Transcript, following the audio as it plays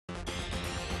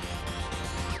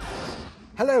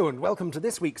Hello and welcome to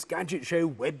this week's Gadget Show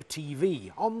Web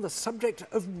TV on the subject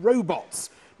of robots.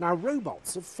 Now,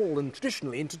 robots have fallen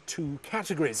traditionally into two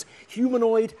categories,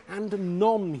 humanoid and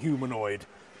non-humanoid.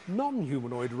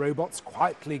 Non-humanoid robots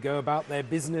quietly go about their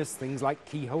business, things like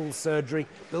keyhole surgery,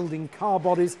 building car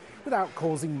bodies, without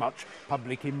causing much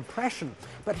public impression.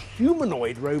 But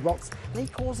humanoid robots, they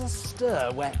cause a stir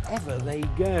wherever they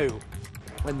go.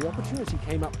 When the opportunity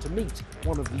came up to meet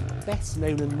one of the best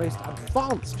known and most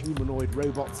advanced humanoid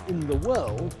robots in the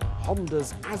world,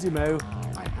 Honda's Asimo,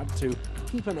 I had to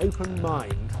keep an open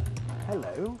mind.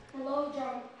 Hello. Hello,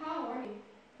 Jon. How are you?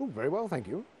 Oh, very well, thank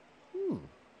you.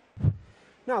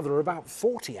 Now, there are about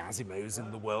 40 Asimos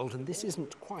in the world, and this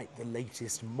isn't quite the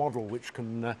latest model, which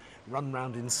can run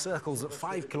round in circles at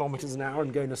 5 kilometres an hour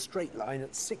and go in a straight line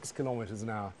at 6 kilometres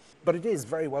an hour. But it is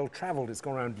very well travelled. It's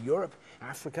gone around Europe,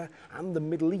 Africa and the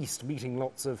Middle East, meeting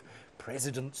lots of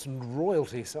presidents and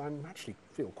royalty, so I actually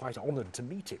feel quite honoured to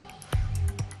meet it.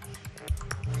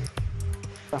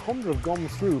 Honda have gone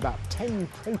through about 10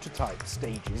 prototype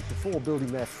stages before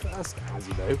building their first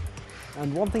Asimo.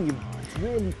 And one thing that's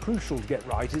really crucial to get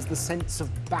right is the sense of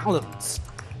balance.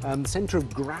 The centre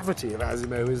of gravity of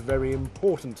Asimo is very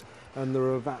important, and there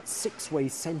are about 6-way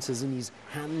sensors in his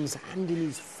hands and in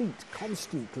his feet,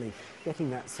 constantly getting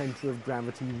that centre of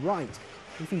gravity right.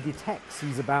 If he detects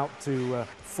he's about to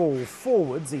fall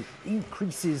forwards, he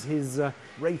increases his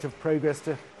rate of progress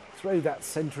to throw that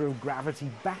centre of gravity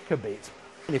back a bit.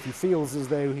 And if he feels as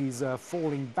though he's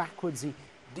falling backwards, he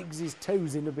digs his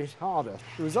toes in a bit harder.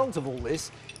 The result of all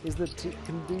this is that it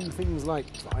can do things like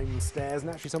climb stairs, and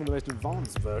actually some of the most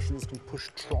advanced versions can push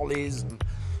trolleys and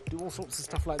do all sorts of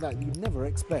stuff like that you'd never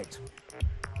expect.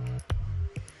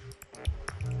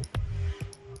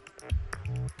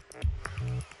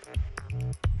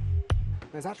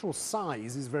 His actual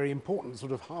size is very important,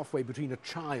 sort of halfway between a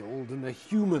child and a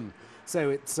human. So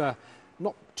it's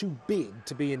not too big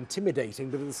to be intimidating,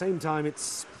 but at the same time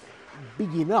it's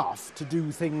big enough to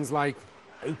do things like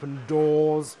open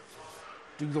doors,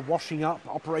 do the washing up,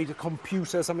 operate a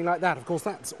computer, something like that. Of course,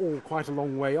 that's all quite a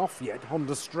long way off yet.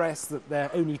 Honda stress that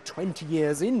they're only 20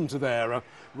 years into their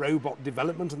robot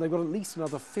development, and they've got at least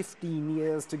another 15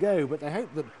 years to go. But they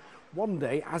hope that one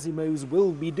day Asimos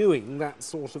will be doing that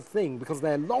sort of thing, because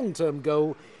their long-term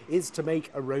goal is to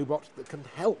make a robot that can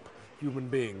help human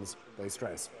beings, they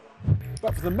stress.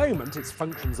 But for the moment, its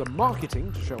functions are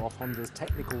marketing to show off Honda's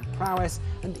technical prowess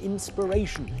and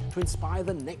inspiration to inspire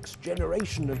the next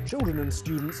generation of children and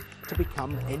students to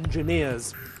become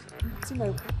engineers.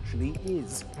 Asimo actually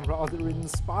is rather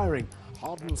inspiring.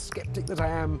 Hardened skeptic that I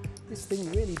am, this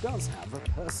thing really does have a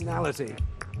personality.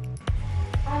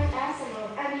 I'm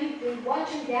Asimo, and you've been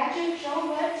watching Gadget Show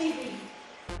Web TV.